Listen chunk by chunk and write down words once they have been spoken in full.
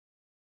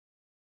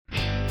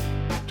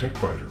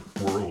TechBiter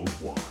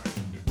Worldwide.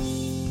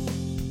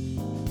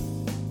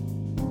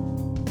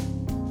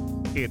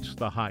 It's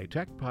the High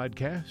Tech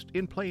Podcast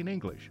in plain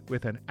English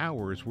with an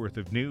hour's worth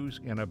of news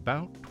in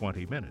about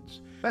 20 minutes.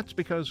 That's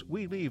because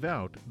we leave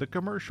out the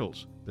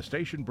commercials, the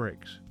station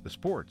breaks, the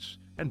sports,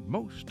 and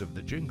most of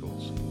the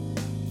jingles.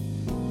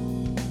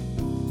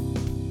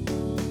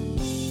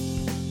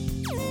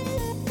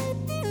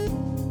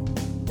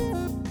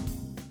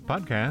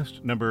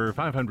 Podcast number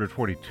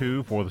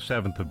 542 for the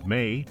 7th of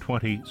May,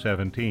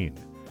 2017.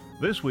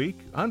 This week,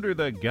 under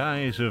the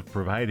guise of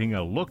providing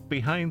a look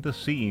behind the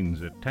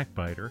scenes at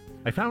TechBiter,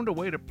 I found a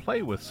way to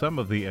play with some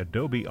of the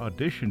Adobe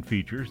Audition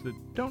features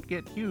that don't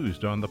get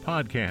used on the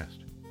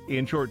podcast.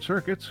 In Short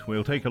Circuits,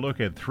 we'll take a look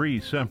at 3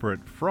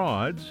 separate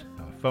frauds,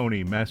 a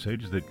phony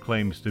message that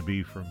claims to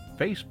be from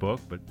Facebook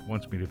but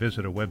wants me to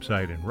visit a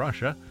website in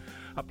Russia,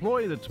 a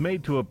ploy that's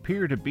made to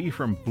appear to be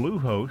from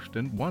Bluehost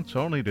and wants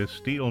only to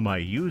steal my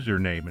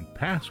username and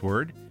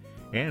password,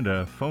 and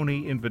a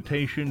phony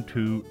invitation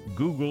to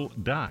Google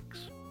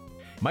Docs.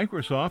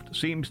 Microsoft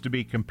seems to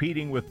be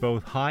competing with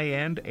both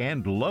high-end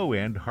and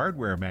low-end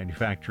hardware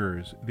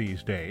manufacturers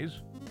these days.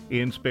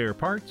 In spare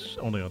parts,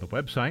 only on the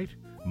website,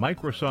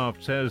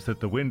 Microsoft says that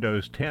the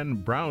Windows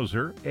 10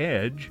 browser,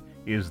 Edge,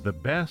 is the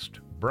best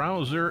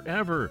browser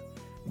ever,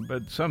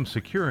 but some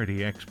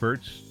security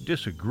experts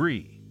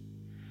disagree.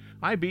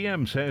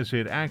 IBM says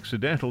it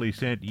accidentally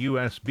sent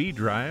USB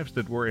drives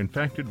that were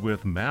infected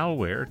with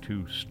malware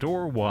to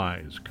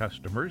Storewise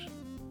customers.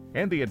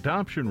 And the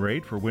adoption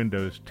rate for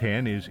Windows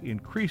 10 is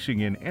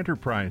increasing in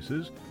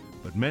enterprises,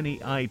 but many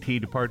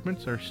IT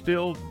departments are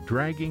still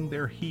dragging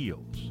their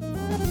heels.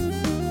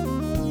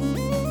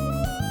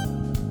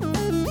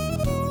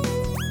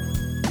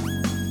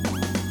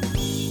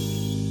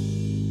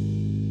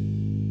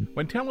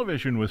 When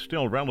television was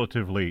still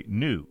relatively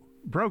new,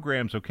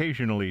 programs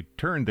occasionally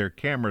turned their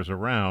cameras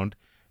around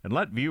and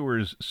let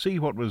viewers see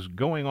what was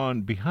going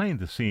on behind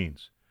the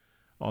scenes.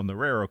 On the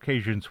rare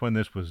occasions when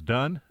this was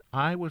done,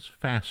 I was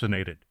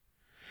fascinated.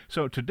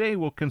 So today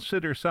we'll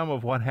consider some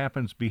of what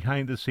happens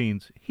behind the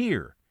scenes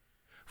here.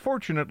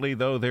 Fortunately,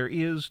 though, there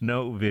is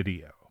no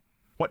video.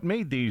 What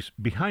made these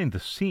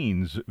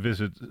behind-the-scenes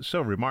visits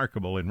so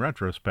remarkable in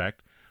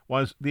retrospect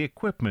was the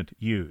equipment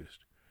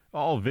used.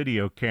 All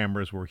video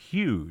cameras were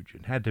huge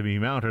and had to be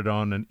mounted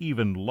on an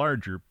even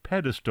larger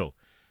pedestal.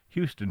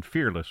 Houston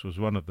Fearless was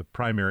one of the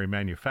primary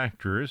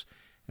manufacturers,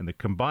 and the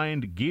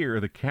combined gear,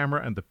 the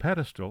camera and the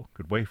pedestal,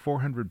 could weigh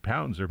 400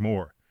 pounds or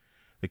more.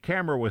 The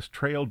camera was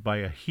trailed by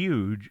a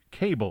huge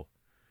cable,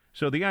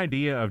 so the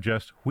idea of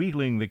just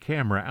wheeling the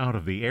camera out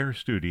of the Air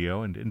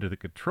Studio and into the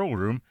control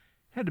room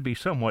had to be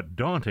somewhat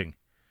daunting,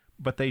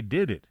 but they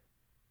did it.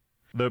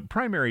 The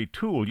primary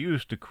tool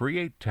used to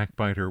create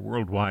TechBiter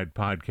Worldwide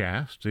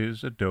podcasts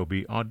is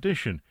Adobe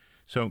Audition,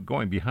 so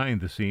going behind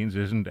the scenes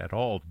isn't at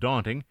all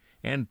daunting,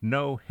 and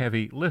no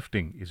heavy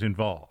lifting is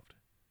involved.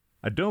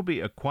 Adobe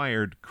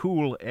acquired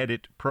Cool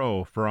Edit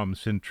Pro from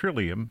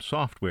Centrillium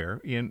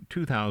Software in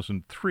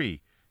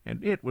 2003,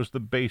 and it was the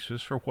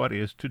basis for what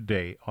is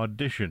today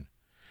Audition.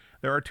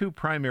 There are 2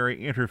 primary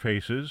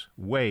interfaces,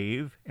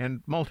 Wave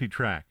and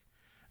Multitrack.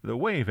 The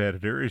Wave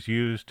editor is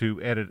used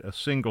to edit a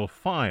single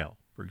file,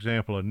 for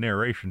example, a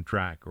narration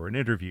track or an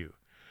interview.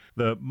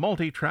 The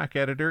multi-track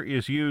editor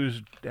is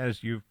used,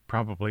 as you've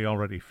probably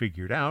already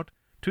figured out,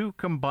 to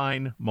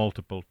combine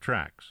multiple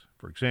tracks.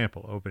 For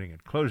example, opening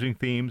and closing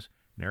themes,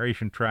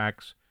 narration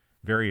tracks,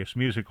 various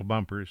musical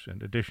bumpers,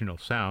 and additional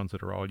sounds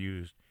that are all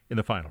used in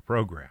the final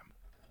program.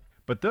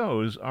 But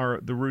those are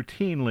the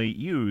routinely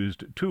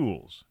used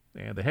tools,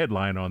 and the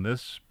headline on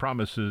this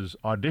promises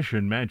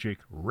audition magic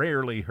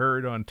rarely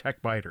heard on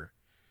TechBiter.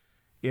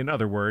 In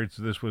other words,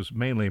 this was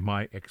mainly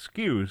my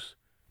excuse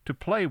to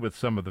play with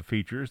some of the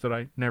features that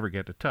I never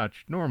get to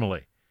touch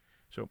normally.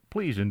 So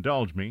please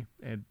indulge me,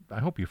 and I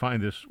hope you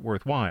find this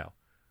worthwhile,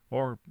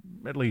 or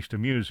at least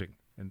amusing,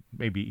 and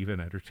maybe even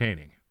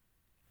entertaining.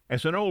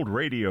 As an old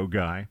radio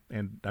guy,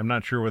 and I'm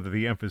not sure whether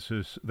the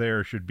emphasis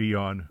there should be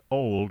on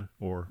old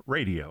or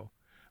radio,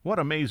 what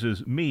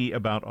amazes me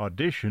about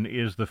Audition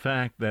is the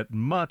fact that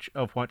much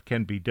of what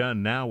can be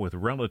done now with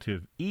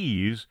relative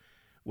ease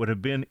would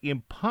have been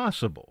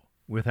impossible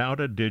without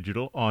a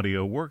digital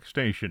audio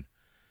workstation.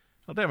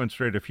 I'll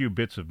demonstrate a few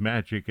bits of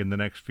magic in the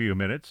next few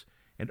minutes,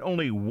 and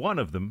only one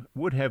of them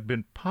would have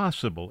been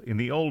possible in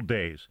the old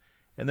days,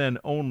 and then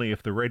only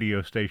if the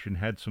radio station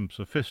had some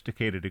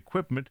sophisticated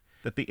equipment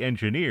that the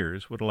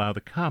engineers would allow the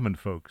common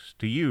folks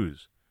to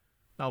use.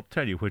 I'll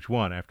tell you which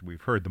one after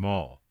we've heard them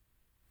all.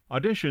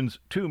 Audition's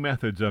 2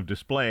 methods of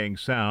displaying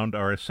sound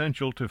are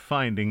essential to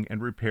finding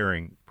and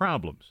repairing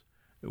problems.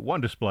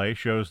 One display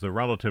shows the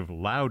relative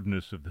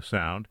loudness of the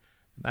sound.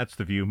 That's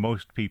the view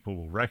most people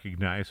will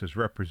recognize as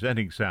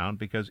representing sound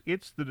because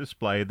it's the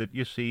display that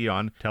you see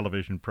on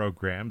television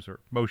programs or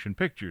motion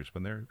pictures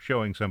when they're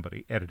showing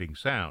somebody editing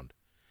sound.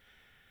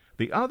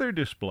 The other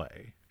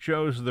display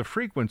shows the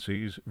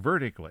frequencies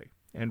vertically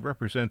and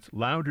represents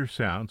louder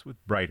sounds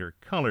with brighter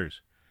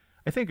colors.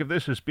 I think of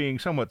this as being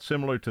somewhat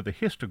similar to the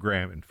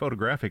histogram in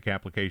photographic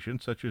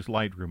applications such as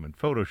Lightroom and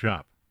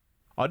Photoshop.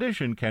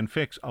 Audition can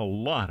fix a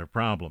lot of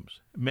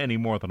problems, many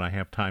more than I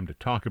have time to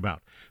talk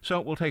about,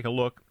 so we'll take a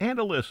look and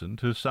a listen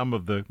to some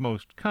of the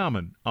most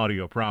common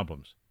audio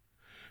problems.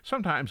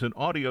 Sometimes an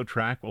audio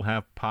track will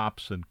have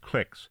pops and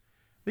clicks.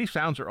 These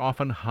sounds are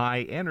often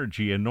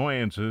high-energy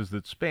annoyances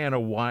that span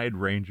a wide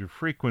range of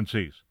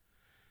frequencies.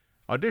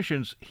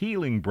 Audition's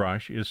healing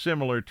brush is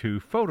similar to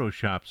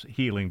Photoshop's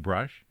healing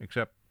brush,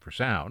 except for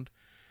sound.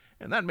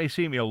 And that may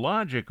seem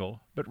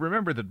illogical, but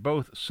remember that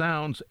both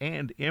sounds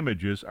and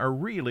images are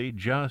really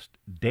just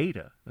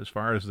data as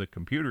far as the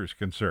computer is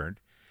concerned.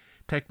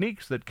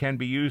 Techniques that can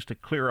be used to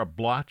clear a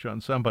blotch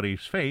on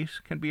somebody's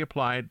face can be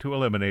applied to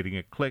eliminating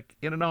a click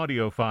in an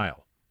audio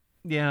file.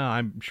 Yeah,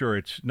 I'm sure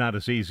it's not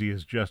as easy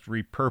as just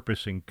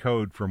repurposing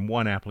code from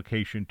one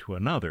application to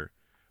another,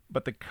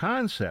 but the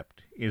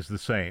concept is the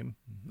same,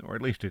 or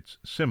at least it's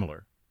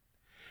similar.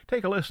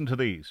 Take a listen to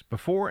these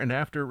before and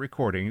after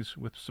recordings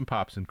with some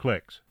pops and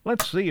clicks.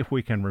 Let's see if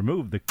we can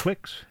remove the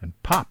clicks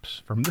and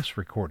pops from this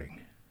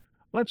recording.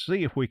 Let's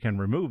see if we can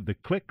remove the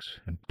clicks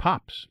and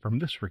pops from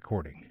this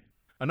recording.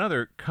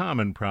 Another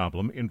common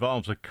problem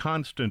involves a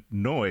constant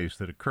noise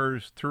that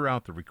occurs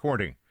throughout the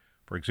recording.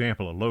 For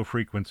example, a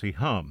low-frequency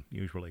hum,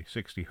 usually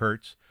 60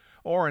 hertz,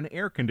 or an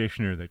air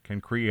conditioner that can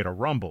create a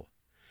rumble.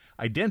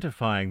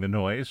 Identifying the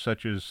noise,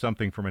 such as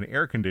something from an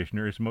air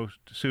conditioner, is most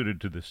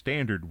suited to the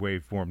standard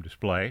waveform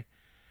display.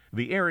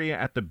 The area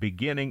at the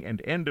beginning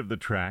and end of the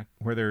track,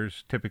 where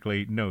there's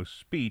typically no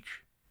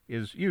speech,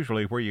 is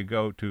usually where you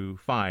go to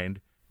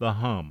find the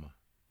hum.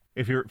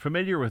 If you're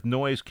familiar with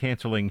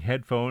noise-canceling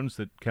headphones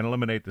that can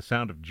eliminate the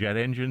sound of jet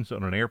engines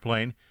on an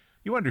airplane,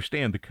 you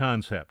understand the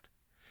concept.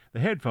 The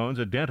headphones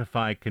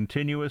identify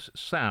continuous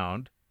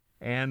sound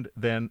and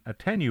then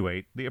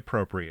attenuate the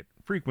appropriate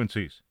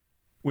frequencies.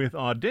 With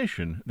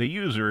Audition, the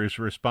user is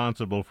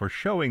responsible for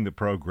showing the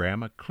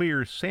program a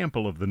clear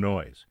sample of the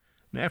noise.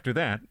 After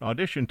that,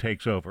 Audition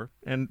takes over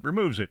and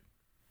removes it.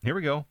 Here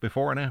we go,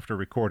 before and after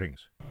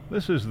recordings.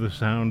 This is the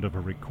sound of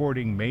a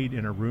recording made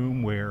in a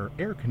room where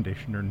air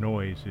conditioner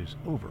noise is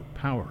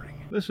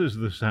overpowering. This is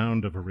the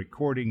sound of a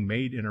recording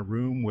made in a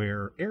room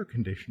where air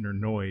conditioner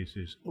noise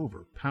is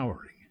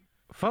overpowering.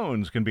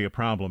 Phones can be a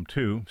problem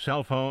too,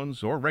 cell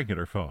phones or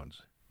regular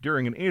phones.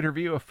 During an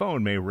interview, a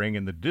phone may ring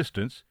in the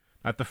distance.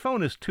 If the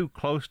phone is too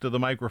close to the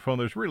microphone,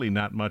 there's really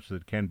not much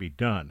that can be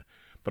done.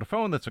 But a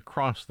phone that's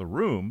across the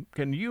room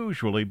can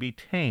usually be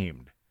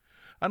tamed.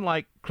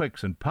 Unlike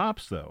clicks and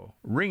pops, though,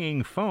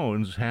 ringing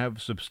phones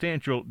have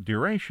substantial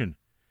duration.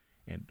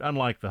 And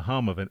unlike the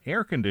hum of an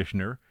air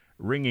conditioner,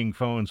 ringing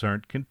phones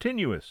aren't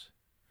continuous.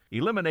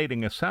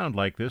 Eliminating a sound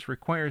like this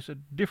requires a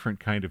different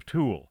kind of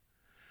tool.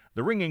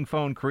 The ringing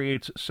phone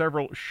creates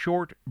several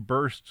short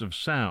bursts of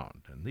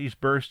sound, and these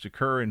bursts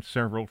occur in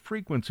several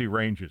frequency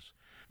ranges.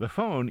 The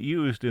phone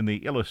used in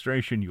the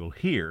illustration you'll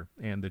hear,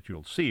 and that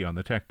you'll see on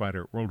the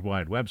TechBiter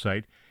Worldwide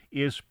website,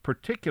 is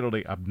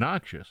particularly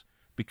obnoxious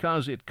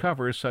because it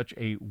covers such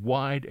a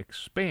wide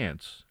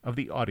expanse of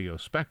the audio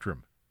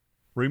spectrum.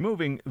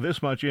 Removing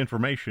this much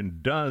information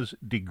does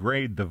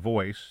degrade the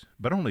voice,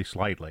 but only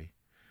slightly.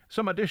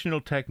 Some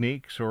additional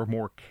techniques or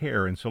more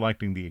care in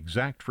selecting the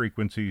exact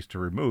frequencies to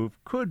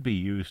remove could be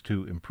used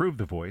to improve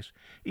the voice.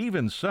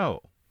 Even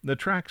so, the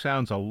track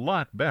sounds a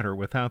lot better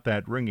without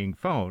that ringing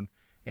phone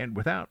and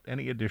without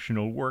any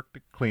additional work to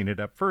clean it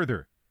up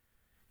further.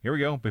 Here we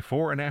go,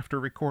 before and after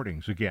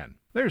recordings again.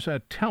 There's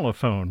a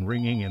telephone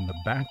ringing in the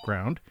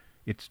background.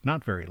 It's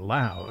not very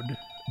loud,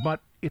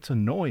 but it's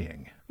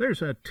annoying.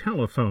 There's a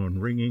telephone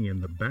ringing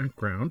in the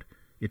background.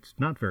 It's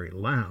not very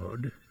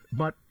loud,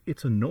 but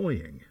it's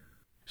annoying.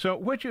 So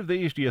which of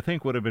these do you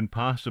think would have been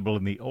possible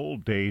in the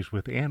old days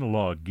with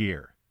analog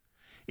gear?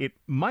 It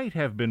might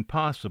have been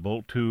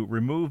possible to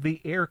remove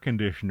the air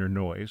conditioner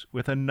noise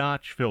with a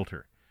notch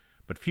filter,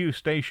 but few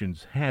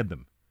stations had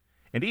them.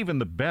 And even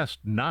the best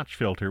notch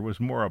filter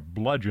was more a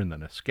bludgeon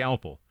than a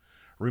scalpel.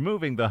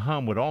 Removing the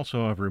hum would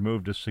also have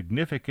removed a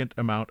significant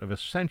amount of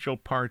essential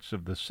parts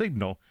of the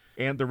signal,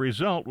 and the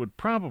result would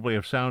probably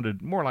have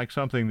sounded more like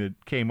something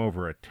that came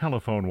over a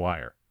telephone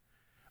wire.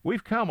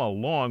 We've come a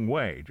long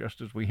way,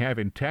 just as we have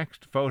in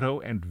text,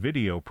 photo, and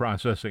video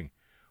processing.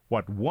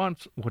 What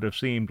once would have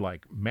seemed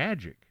like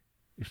magic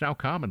is now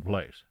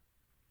commonplace.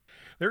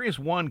 There is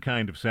one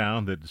kind of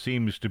sound that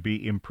seems to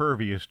be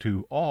impervious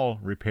to all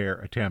repair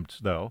attempts,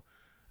 though: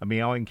 a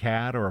meowing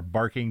cat or a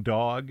barking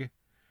dog.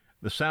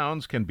 The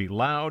sounds can be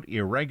loud,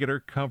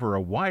 irregular, cover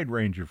a wide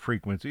range of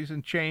frequencies,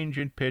 and change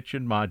in pitch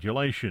and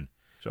modulation.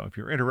 So if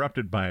you're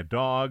interrupted by a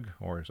dog,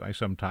 or as I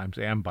sometimes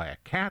am by a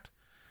cat,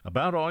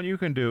 about all you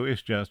can do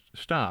is just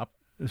stop,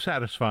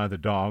 satisfy the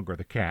dog or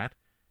the cat,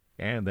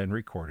 and then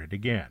record it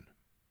again.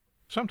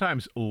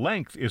 Sometimes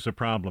length is a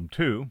problem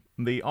too.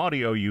 The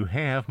audio you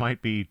have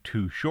might be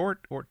too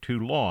short or too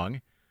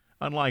long.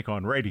 Unlike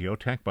on radio,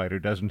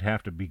 TechBiter doesn't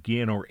have to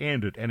begin or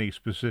end at any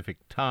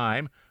specific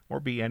time or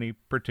be any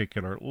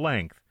particular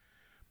length.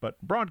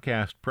 But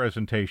broadcast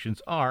presentations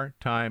are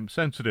time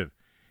sensitive.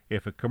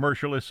 If a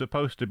commercial is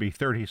supposed to be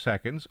 30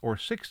 seconds or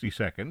 60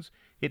 seconds,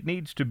 it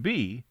needs to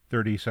be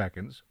 30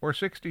 seconds or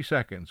 60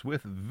 seconds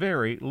with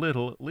very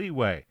little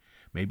leeway.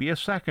 maybe a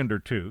second or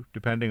two,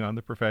 depending on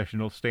the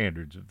professional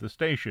standards of the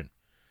station.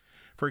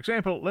 For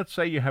example, let's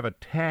say you have a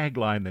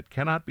tagline that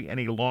cannot be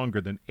any longer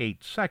than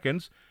 8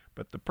 seconds,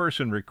 but the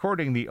person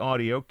recording the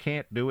audio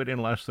can't do it in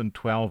less than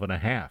 12 and a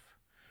half.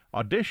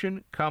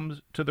 Audition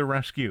comes to the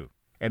rescue.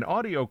 An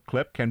audio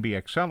clip can be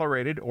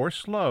accelerated or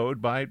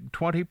slowed by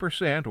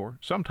 20% or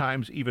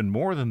sometimes even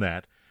more than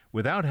that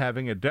without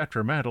having a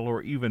detrimental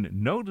or even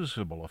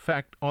noticeable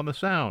effect on the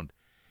sound.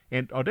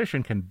 And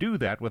Audition can do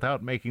that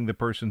without making the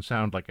person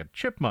sound like a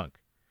chipmunk.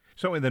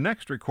 So in the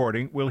next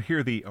recording, we'll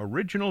hear the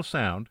original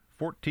sound,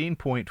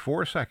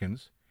 14.4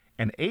 seconds,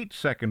 an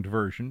 8-second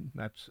version,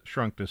 that's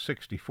shrunk to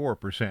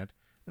 64%,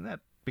 and that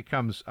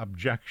becomes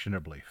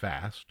objectionably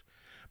fast.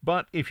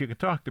 But if you could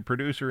talk the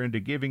producer into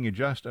giving you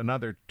just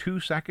another 2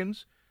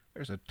 seconds,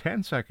 there's a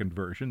 10-second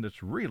version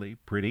that's really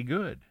pretty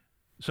good.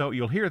 So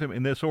you'll hear them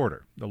in this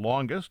order: the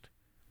longest,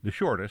 the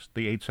shortest,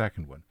 the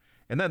 8-second one,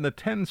 and then the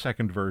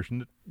 10-second version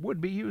that would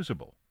be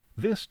usable.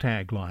 This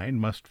tagline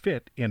must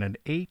fit in an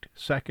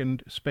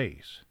 8-second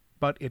space,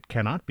 but it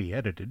cannot be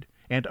edited,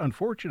 and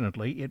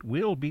unfortunately it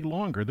will be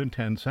longer than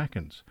 10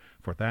 seconds.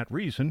 For that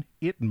reason,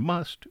 it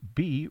must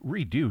be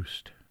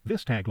reduced.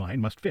 This tagline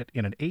must fit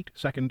in an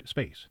 8-second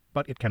space,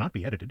 but it cannot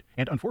be edited,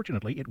 and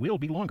unfortunately it will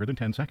be longer than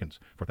 10 seconds.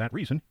 For that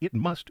reason, it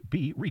must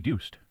be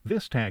reduced.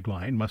 This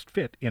tagline must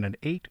fit in an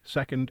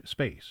 8-second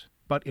space,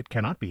 but it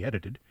cannot be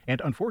edited,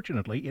 and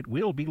unfortunately it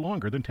will be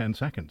longer than 10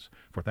 seconds.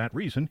 For that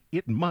reason,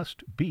 it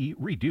must be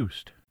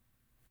reduced.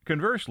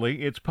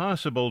 Conversely, it's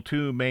possible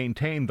to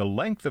maintain the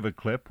length of a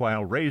clip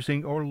while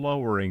raising or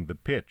lowering the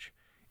pitch.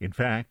 In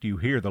fact, you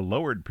hear the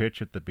lowered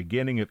pitch at the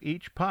beginning of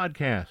each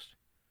podcast.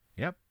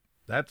 Yep.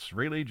 That's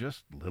really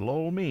just little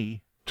old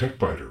me.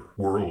 TechBiter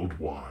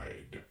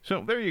Worldwide.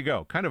 So there you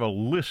go, kind of a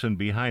listen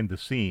behind the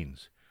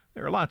scenes.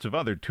 There are lots of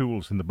other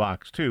tools in the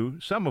box too,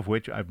 some of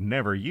which I've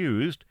never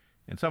used,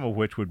 and some of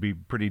which would be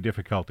pretty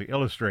difficult to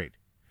illustrate.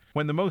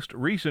 When the most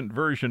recent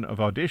version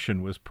of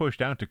Audition was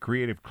pushed out to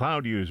Creative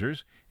Cloud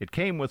users, it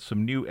came with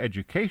some new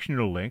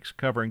educational links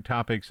covering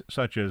topics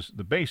such as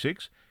the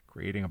basics,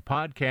 creating a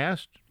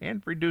podcast,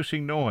 and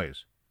reducing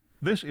noise.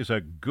 This is a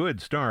good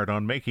start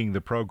on making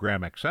the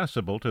program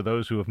accessible to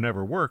those who have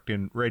never worked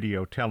in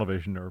radio,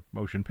 television, or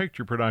motion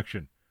picture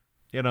production.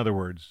 In other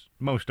words,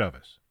 most of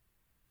us.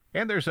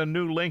 And there's a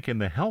new link in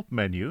the Help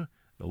menu.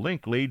 The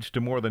link leads to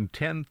more than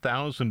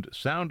 10,000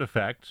 sound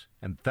effects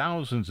and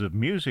thousands of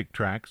music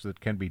tracks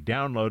that can be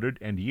downloaded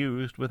and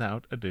used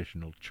without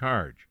additional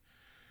charge.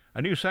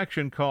 A new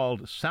section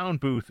called Sound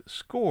Booth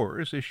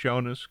Scores is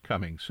shown as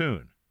coming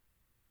soon.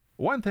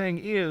 One thing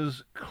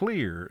is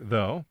clear,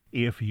 though.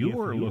 If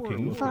you're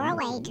looking for a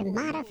way to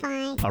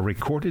modify a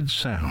recorded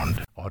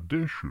sound,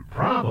 Audition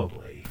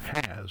probably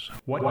has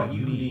what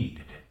you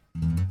need.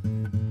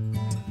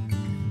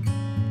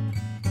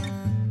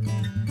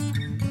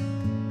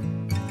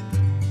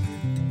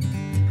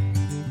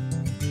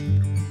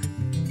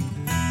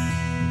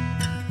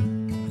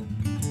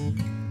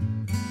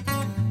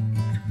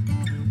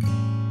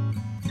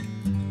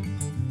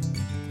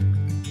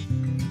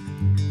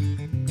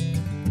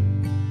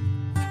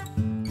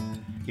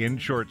 In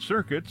short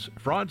circuits,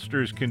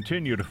 fraudsters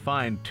continue to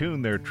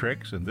fine-tune their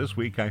tricks, and this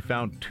week I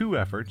found 2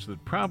 efforts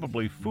that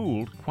probably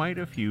fooled quite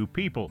a few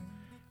people.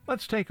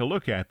 Let's take a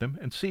look at them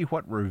and see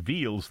what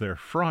reveals their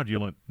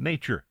fraudulent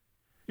nature.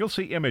 You'll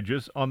see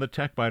images on the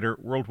TechBiter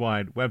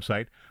Worldwide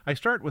website. I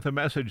start with a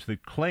message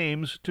that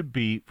claims to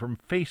be from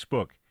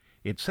Facebook.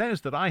 It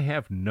says that I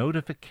have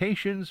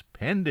notifications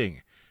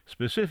pending,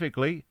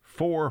 specifically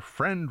for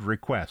friend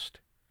request.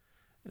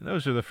 And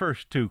those are the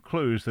first 2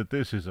 clues that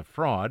this is a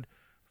fraud.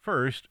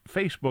 First,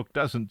 Facebook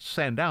doesn't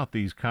send out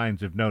these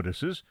kinds of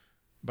notices,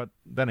 but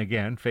then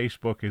again,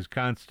 Facebook is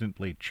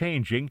constantly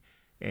changing,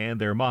 and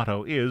their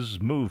motto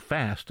is move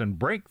fast and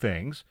break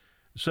things,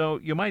 so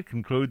you might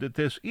conclude that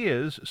this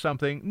is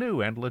something new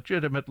and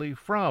legitimately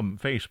from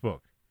Facebook.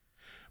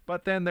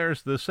 But then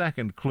there's the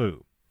second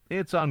clue.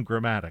 It's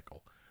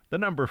ungrammatical. The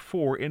number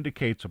 4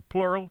 indicates a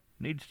plural,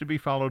 needs to be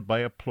followed by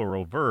a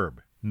plural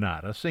verb,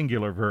 not a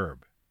singular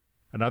verb.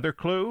 Another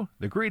clue,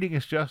 the greeting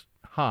is just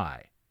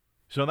hi.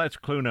 So that's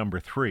clue number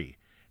 3.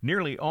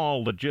 Nearly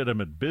all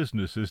legitimate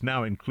businesses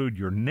now include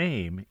your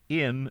name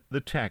in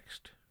the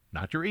text.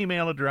 Not your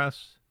email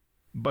address,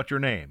 but your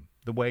name,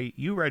 the way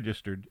you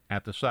registered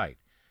at the site.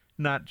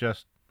 Not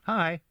just,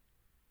 hi.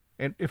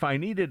 And if I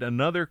needed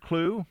another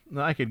clue,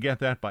 I could get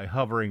that by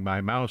hovering my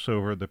mouse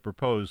over the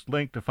proposed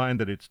link to find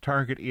that its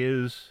target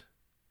is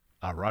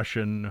a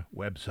Russian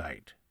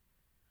website.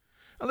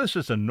 Now, this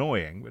is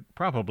annoying, but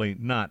probably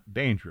not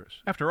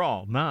dangerous. After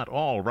all, not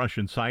all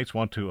Russian sites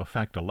want to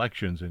affect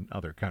elections in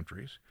other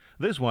countries.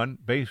 This one,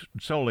 based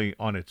solely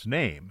on its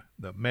name,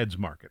 the Meds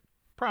Market,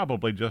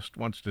 probably just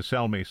wants to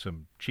sell me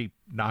some cheap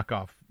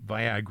knockoff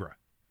Viagra.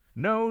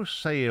 No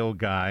sale,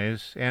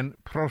 guys, and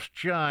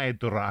proshchai,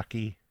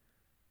 duraki.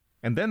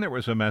 And then there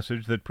was a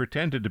message that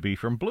pretended to be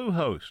from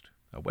Bluehost,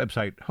 a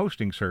website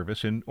hosting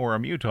service in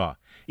Orem, Utah.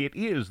 It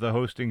is the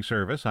hosting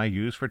service I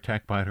use for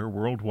TechBiter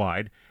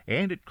Worldwide,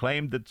 and it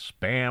claimed that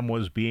spam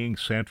was being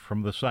sent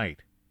from the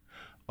site.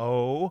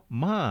 Oh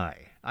my!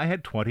 I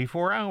had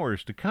 24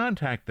 hours to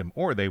contact them,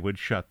 or they would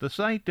shut the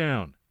site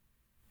down.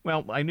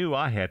 Well, I knew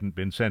I hadn't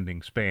been sending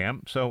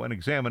spam, so an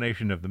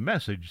examination of the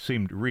message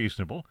seemed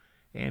reasonable,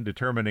 and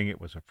determining it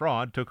was a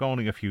fraud took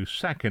only a few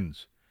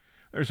seconds.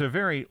 There's a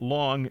very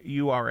long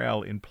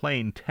URL in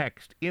plain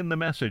text in the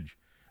message.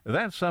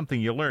 That's something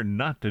you learn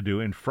not to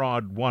do in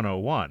Fraud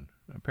 101.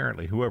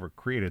 Apparently, whoever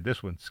created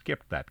this one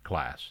skipped that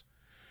class.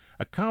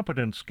 A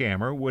competent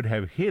scammer would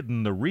have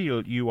hidden the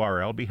real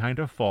URL behind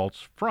a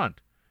false front,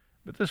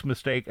 but this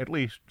mistake at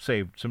least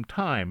saved some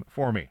time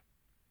for me.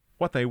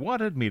 What they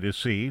wanted me to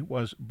see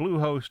was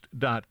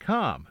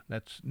Bluehost.com.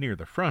 That's near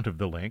the front of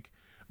the link,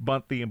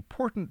 but the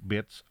important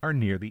bits are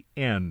near the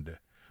end.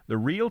 The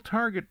real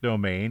target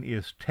domain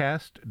is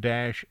test-hf.su,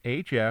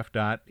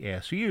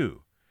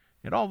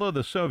 and although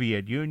the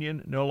Soviet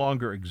Union no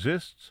longer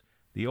exists,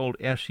 the old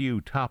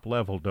SU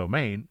top-level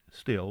domain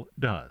still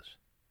does.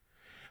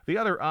 The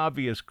other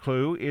obvious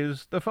clue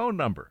is the phone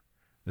number.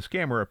 The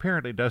scammer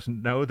apparently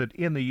doesn't know that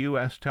in the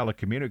U.S.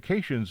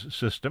 telecommunications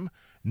system,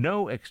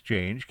 no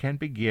exchange can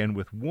begin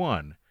with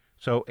 1,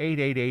 so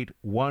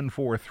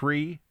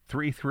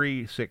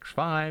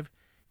 888-143-3365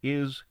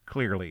 is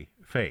clearly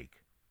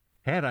fake.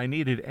 Had I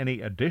needed any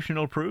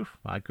additional proof,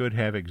 I could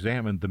have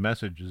examined the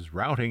message's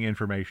routing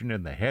information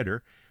in the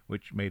header,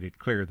 which made it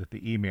clear that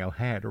the email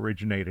had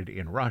originated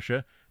in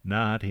Russia,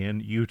 not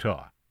in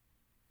Utah.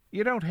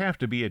 You don't have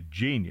to be a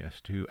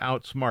genius to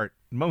outsmart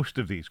most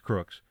of these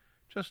crooks.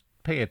 Just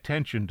pay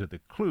attention to the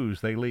clues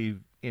they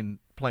leave in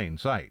plain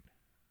sight.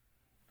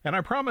 And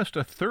I promised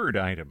a third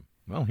item.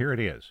 Well, here it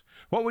is.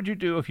 What would you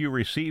do if you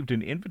received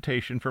an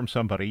invitation from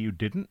somebody you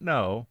didn't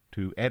know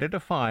to edit a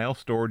file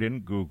stored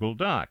in Google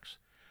Docs?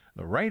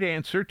 The right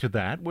answer to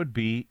that would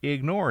be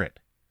ignore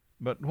it.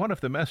 But what if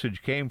the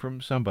message came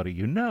from somebody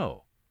you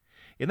know?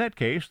 In that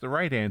case, the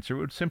right answer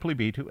would simply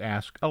be to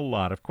ask a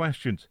lot of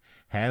questions.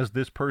 Has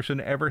this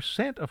person ever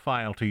sent a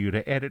file to you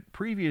to edit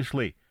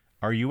previously?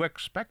 Are you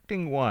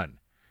expecting one?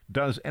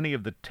 Does any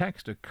of the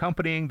text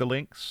accompanying the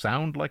link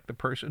sound like the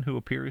person who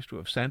appears to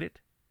have sent it?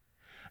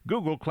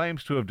 Google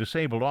claims to have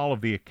disabled all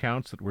of the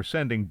accounts that were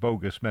sending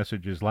bogus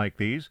messages like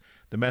these.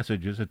 The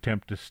messages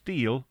attempt to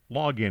steal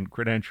login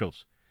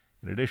credentials.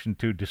 In addition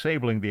to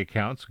disabling the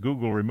accounts,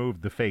 Google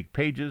removed the fake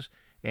pages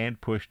and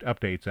pushed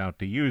updates out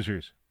to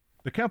users.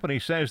 The company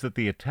says that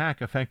the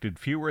attack affected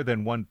fewer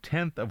than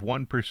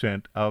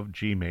 0.1% of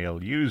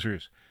Gmail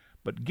users.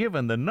 But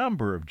given the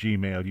number of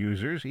Gmail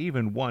users,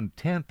 even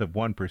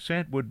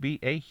 0.1% would be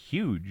a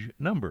huge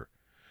number.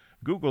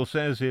 Google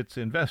says its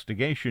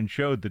investigation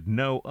showed that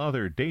no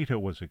other data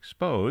was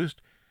exposed.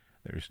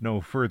 There's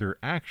no further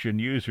action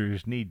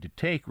users need to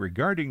take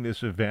regarding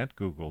this event,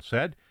 Google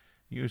said.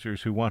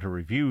 Users who want to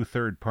review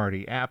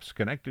third-party apps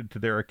connected to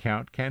their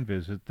account can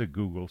visit the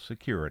Google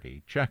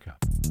Security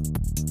Checkup.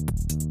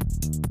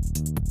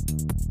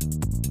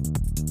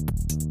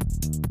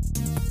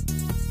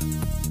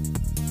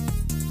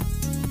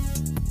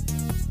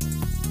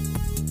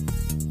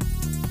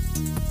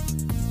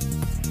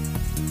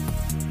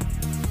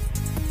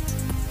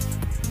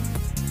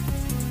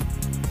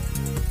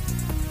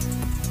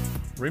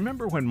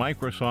 Remember when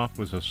Microsoft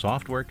was a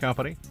software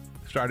company,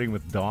 starting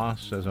with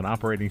DOS as an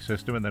operating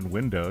system and then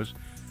Windows?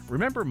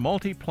 Remember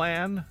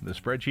Multiplan, the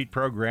spreadsheet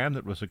program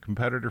that was a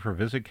competitor for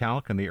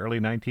VisiCalc in the early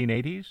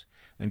 1980s?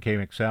 Then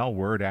came Excel,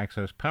 Word,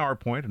 Access,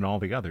 PowerPoint, and all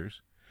the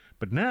others.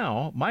 But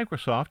now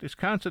Microsoft is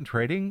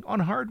concentrating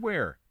on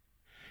hardware.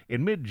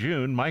 In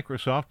mid-June,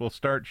 Microsoft will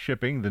start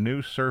shipping the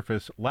new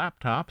Surface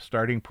laptop,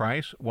 starting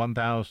price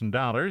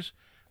 $1,000,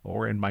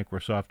 or in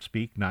Microsoft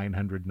speak,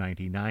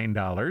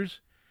 $999.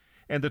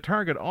 And the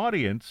target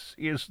audience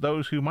is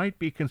those who might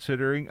be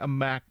considering a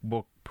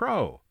MacBook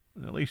Pro.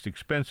 The least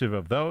expensive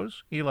of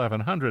those,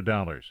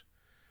 $1,100.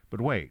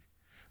 But wait,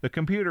 the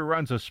computer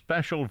runs a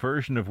special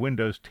version of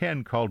Windows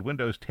 10 called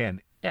Windows 10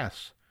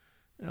 S.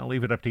 I'll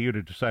leave it up to you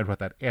to decide what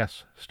that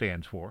S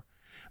stands for.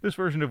 This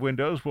version of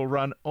Windows will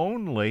run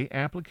only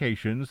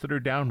applications that are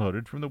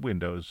downloaded from the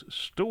Windows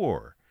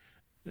Store.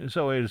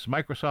 So is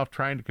Microsoft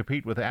trying to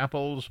compete with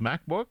Apple's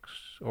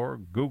MacBooks or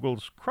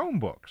Google's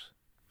Chromebooks?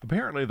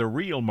 Apparently the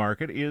real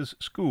market is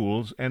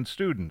schools and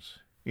students.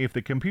 If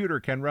the computer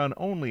can run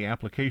only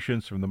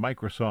applications from the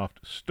Microsoft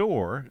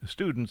Store,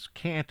 students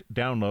can't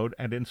download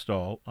and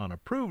install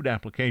unapproved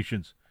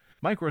applications.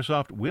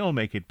 Microsoft will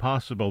make it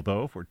possible,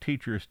 though, for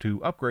teachers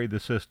to upgrade the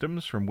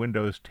systems from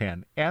Windows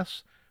 10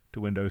 S to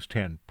Windows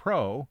 10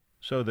 Pro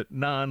so that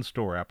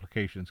non-store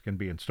applications can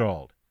be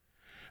installed.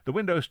 The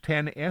Windows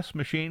 10 S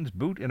machines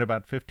boot in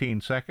about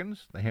 15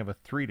 seconds. They have a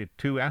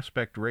 3:2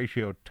 aspect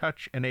ratio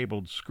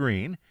touch-enabled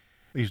screen.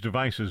 These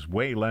devices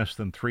weigh less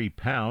than 3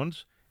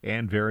 pounds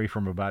and vary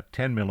from about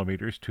 10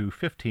 millimeters to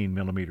 15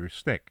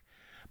 millimeters thick.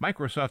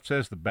 Microsoft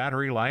says the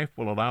battery life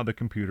will allow the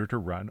computer to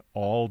run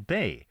all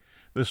day.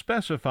 The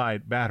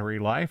specified battery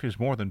life is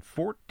more than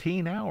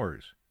 14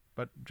 hours.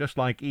 But just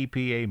like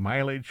EPA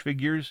mileage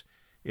figures,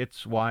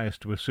 it's wise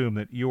to assume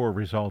that your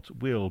results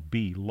will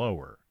be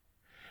lower.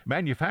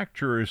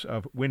 Manufacturers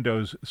of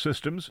Windows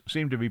systems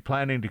seem to be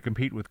planning to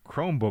compete with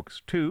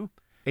Chromebooks, too.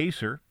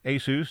 Acer,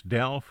 Asus,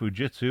 Dell,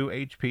 Fujitsu,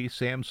 HP,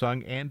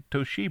 Samsung, and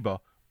Toshiba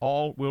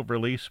all will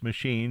release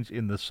machines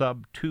in the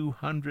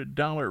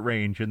sub-$200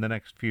 range in the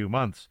next few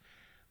months.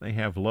 They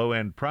have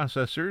low-end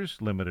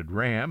processors, limited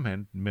RAM,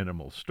 and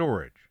minimal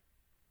storage.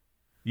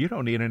 You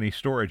don't need any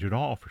storage at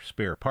all for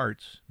spare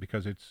parts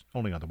because it's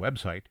only on the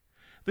website.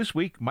 This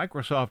week,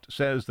 Microsoft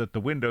says that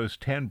the Windows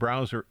 10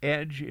 browser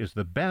Edge is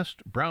the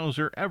best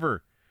browser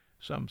ever.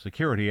 Some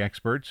security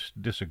experts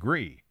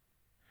disagree.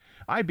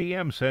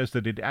 IBM says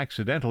that it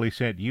accidentally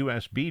sent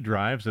USB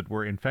drives that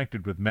were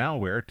infected with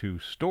malware to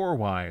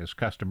Storwize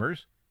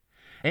customers.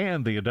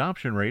 And the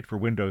adoption rate for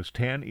Windows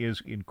 10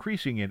 is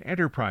increasing in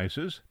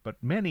enterprises,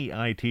 but many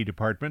IT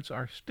departments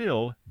are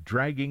still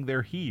dragging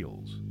their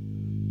heels.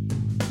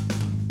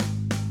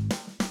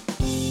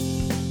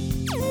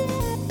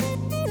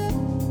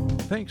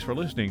 Thanks for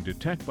listening to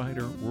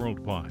TechBiter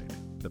Worldwide,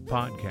 the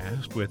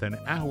podcast with an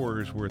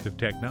hour's worth of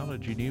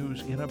technology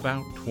news in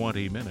about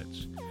 20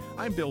 minutes.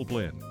 I'm Bill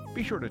Blinn.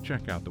 Be sure to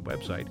check out the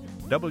website,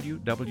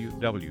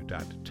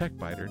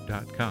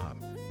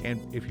 www.techbiter.com.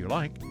 And if you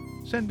like,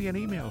 send me an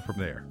email from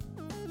there.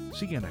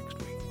 See you next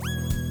week.